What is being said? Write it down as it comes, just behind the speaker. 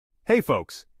Hey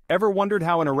folks, ever wondered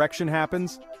how an erection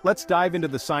happens? Let's dive into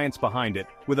the science behind it,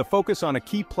 with a focus on a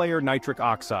key player, nitric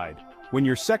oxide. When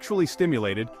you're sexually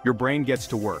stimulated, your brain gets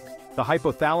to work. The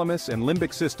hypothalamus and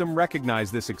limbic system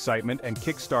recognize this excitement and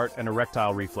kickstart an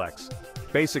erectile reflex.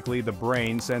 Basically, the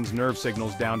brain sends nerve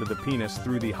signals down to the penis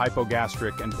through the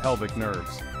hypogastric and pelvic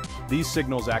nerves. These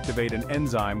signals activate an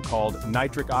enzyme called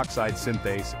nitric oxide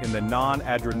synthase in the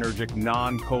non-adrenergic,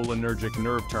 non-cholinergic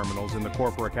nerve terminals in the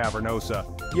corpora cavernosa.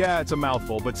 Yeah, it's a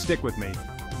mouthful, but stick with me.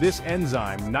 This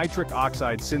enzyme, nitric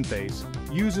oxide synthase,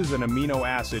 uses an amino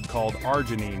acid called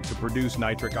arginine to produce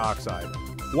nitric oxide.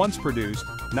 Once produced,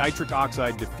 nitric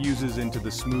oxide diffuses into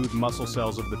the smooth muscle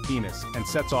cells of the penis and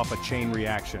sets off a chain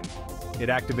reaction. It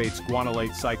activates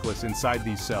guanylate cyclase inside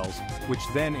these cells, which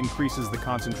then increases the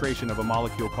concentration of a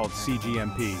molecule called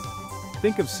cGMP.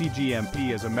 Think of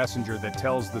cGMP as a messenger that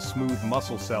tells the smooth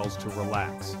muscle cells to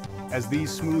relax. As these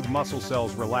smooth muscle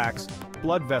cells relax,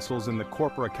 blood vessels in the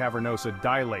corpora cavernosa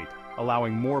dilate,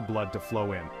 allowing more blood to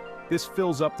flow in. This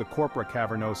fills up the corpora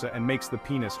cavernosa and makes the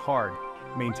penis hard,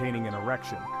 maintaining an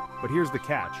erection. But here's the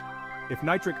catch. If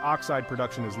nitric oxide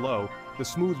production is low, the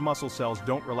smooth muscle cells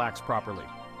don't relax properly.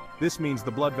 This means the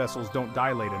blood vessels don't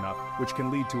dilate enough, which can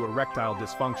lead to erectile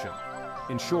dysfunction.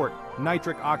 In short,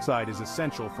 nitric oxide is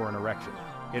essential for an erection.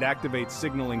 It activates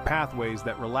signaling pathways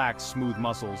that relax smooth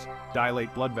muscles,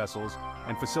 dilate blood vessels,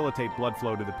 and facilitate blood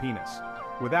flow to the penis.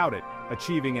 Without it,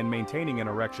 achieving and maintaining an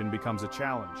erection becomes a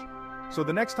challenge. So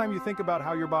the next time you think about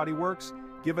how your body works,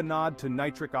 give a nod to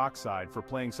nitric oxide for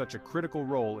playing such a critical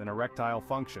role in erectile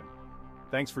function.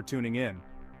 Thanks for tuning in.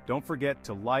 Don't forget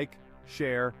to like,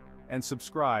 share, and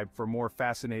subscribe for more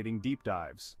fascinating deep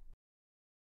dives.